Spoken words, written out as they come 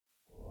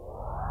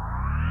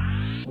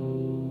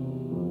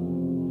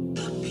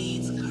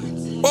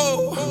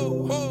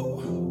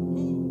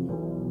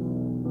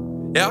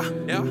yeah,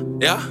 yeah,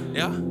 yeah,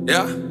 yeah,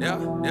 yeah, yeah,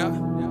 yeah.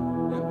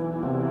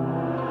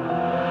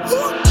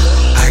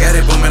 I got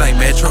it booming like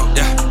Metro,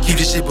 yeah. Keep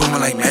this shit booming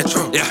like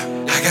Metro, yeah.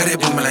 I got it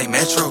booming like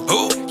Metro,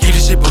 ooh. Keep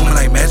this shit booming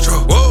like Metro,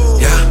 whoa,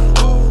 yeah.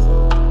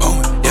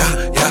 Booming,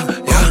 yeah, yeah,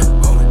 yeah,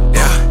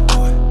 yeah.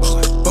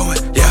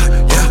 Booming, yeah,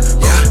 yeah,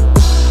 yeah.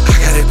 I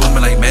got it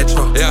booming like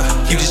Metro, yeah.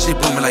 Keep this shit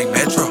booming like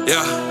Metro,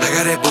 yeah. I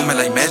got it booming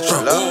like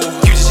Metro,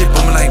 keep this shit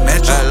booming like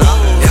Metro,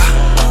 yeah,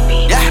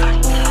 yeah,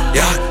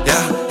 yeah,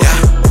 yeah, yeah,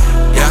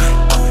 yeah.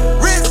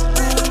 Wrist,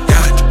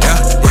 yeah, yeah,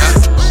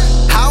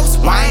 yeah. House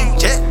wine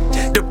jet,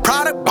 the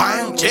product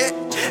buying jet.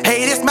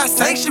 Hey, this my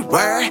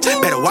sanctuary.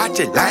 Better watch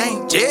it,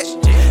 lane jet.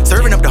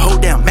 Serving up the whole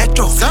damn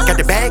metro. Got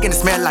the bag and it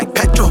smell like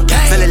petrol.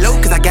 Sell it low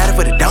cause I got it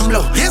for the dumb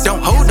low.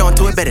 Don't hold on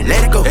to it, better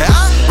let it go.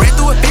 Ran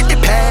through a 50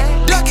 pack.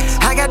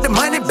 I got the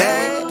money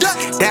back.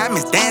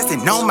 Diamonds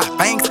dancing on my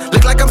fangs.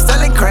 Look like I'm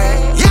selling crack.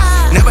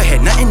 Never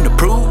had nothing to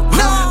prove.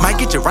 Might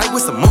get you right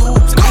with some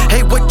moves.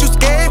 Hey, what you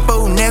scared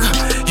for, nigga?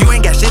 You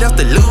ain't got shit else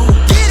to lose.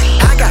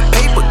 I got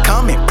paper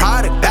coming,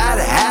 product by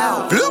the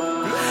house.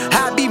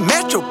 I be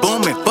metro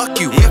booming, fuck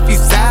you if you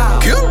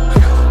south.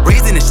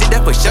 Reason and shit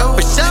that for sure.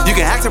 You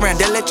can ask around,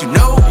 they'll let you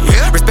know.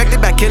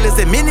 Respected by killers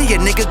and many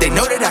of niggas, they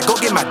know that I go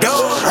get my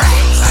dough.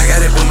 I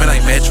got it booming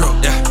like Metro,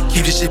 yeah.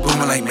 Keep this shit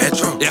booming like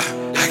Metro, yeah.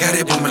 I got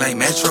it booming like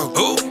Metro,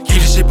 ooh.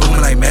 Keep this shit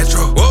booming like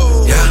Metro,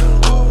 whoa, yeah.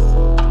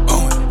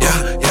 Booming,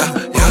 yeah, yeah,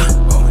 yeah.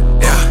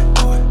 Yeah.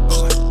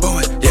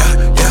 Booming, yeah,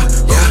 yeah,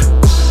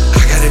 yeah.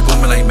 I got it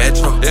booming like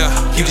Metro, yeah.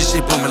 Keep this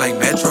shit booming like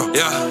Metro,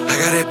 yeah. I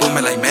got it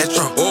booming like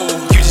Metro, whoa.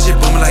 Keep this shit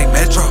booming like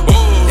Metro,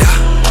 yeah.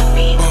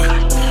 Booming,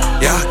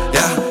 yeah,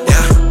 yeah, yeah,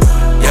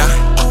 yeah.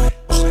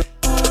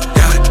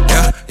 Yeah,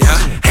 yeah, yeah.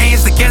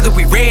 Hands together,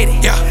 we ready.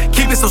 Yeah.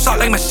 Keep it so sharp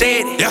like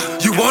machete. Yeah.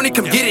 You want it,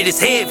 come get it, it's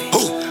heavy.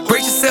 Ooh.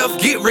 Brace yourself,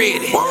 get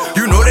ready. Whoa.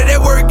 You know that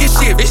word get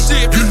shifty. It's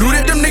shifty. You knew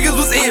that them niggas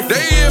was iffy.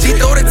 They iffy. She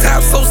throw the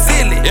top so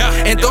silly. Yeah.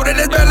 And throw that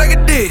ass back like a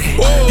ditty.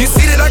 Whoa. You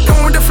see that I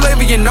come with the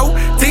flavor, you know.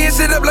 Teeing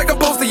shit up like a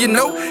poster, you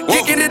know.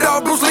 Kicking it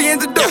all, Bruce Lee in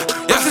the dough.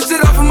 Yeah. Bustin'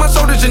 shit off of my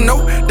shoulders, you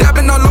know.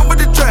 Dabbing all over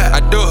the trap.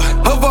 I do it.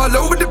 Hover all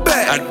over the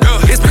back. I do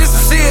it. It's piece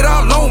of shit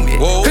all on me.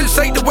 Whoa. Couldn't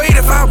shake the weight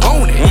if I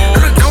want it. Whoa.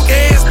 Her dunk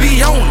ass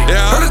be on it.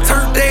 Yeah. Her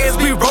turf ass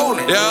be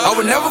rolling. Yeah. I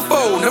would never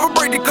fold, never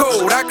break the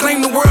code. I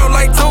claim the world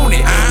like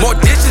Tony. More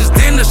dishes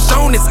than the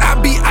Shoney's. I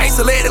be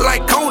isolated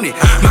like Coney.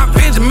 My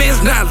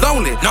Benjamin's not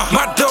lonely. No.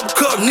 My double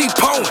cup need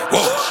pony.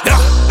 Whoa. Yeah.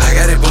 I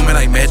got it booming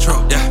like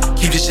Metro, yeah.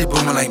 Keep this shit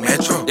booming like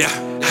Metro, Yeah.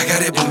 I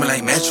got it booming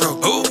like Metro,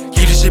 ooh.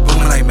 Keep this shit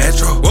booming like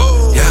Metro,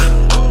 Whoa. yeah.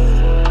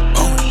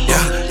 Booming,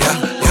 yeah, yeah,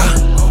 yeah,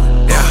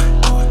 yeah.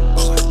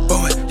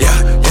 Booming, yeah,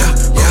 yeah,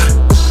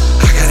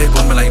 yeah. I got it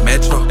booming like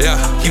Metro, yeah.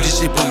 Keep this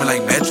shit booming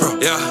like Metro,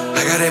 yeah.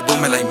 I got it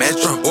booming like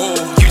Metro, whoa.